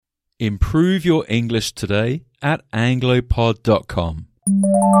Improve your English today at anglopod.com.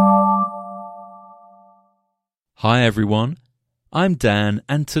 Hi everyone, I'm Dan,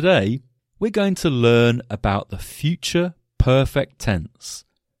 and today we're going to learn about the future perfect tense,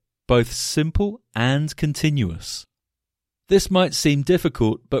 both simple and continuous. This might seem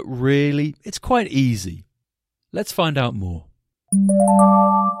difficult, but really it's quite easy. Let's find out more.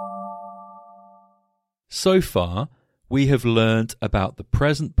 So far, we have learnt about the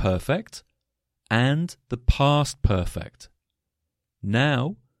present perfect and the past perfect.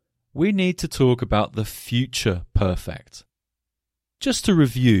 Now, we need to talk about the future perfect. Just to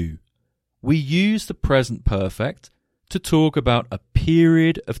review, we use the present perfect to talk about a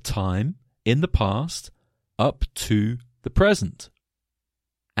period of time in the past up to the present.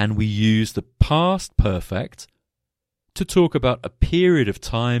 And we use the past perfect to talk about a period of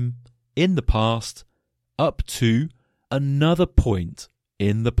time in the past up to another point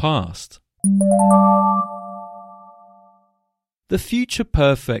in the past. The future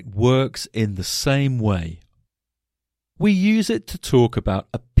perfect works in the same way. We use it to talk about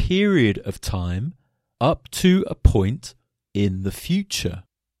a period of time up to a point in the future.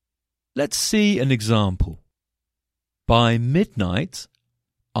 Let's see an example. By midnight,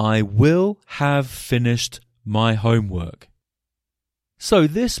 I will have finished my homework. So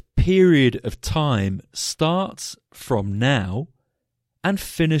this period of time starts from now and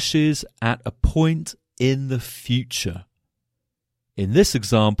finishes at a point in the future. In this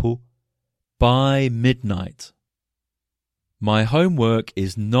example, by midnight. My homework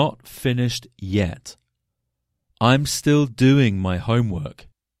is not finished yet. I'm still doing my homework.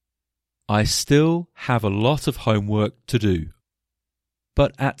 I still have a lot of homework to do.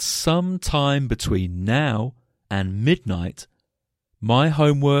 But at some time between now and midnight, my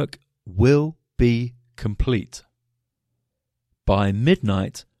homework will be complete. By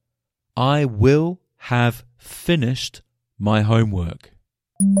midnight, I will have finished my homework.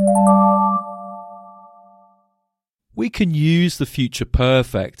 We can use the future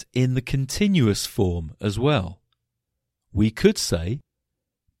perfect in the continuous form as well. We could say,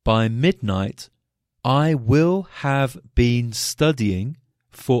 by midnight, I will have been studying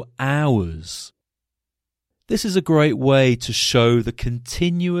for hours. This is a great way to show the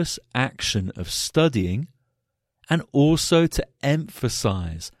continuous action of studying and also to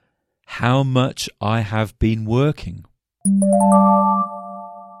emphasize how much I have been working.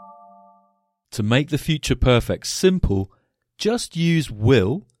 To make the future perfect simple, just use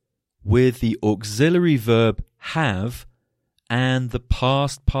will with the auxiliary verb have and the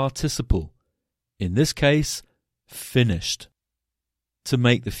past participle, in this case, finished. To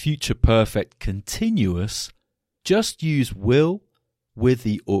make the future perfect continuous, just use will with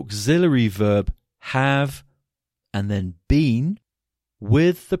the auxiliary verb have and then been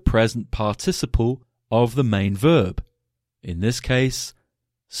with the present participle of the main verb, in this case,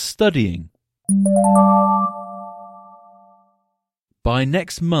 studying. By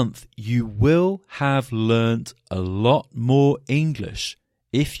next month, you will have learnt a lot more English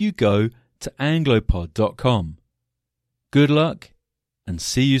if you go to anglopod.com. Good luck and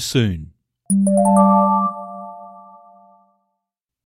see you soon.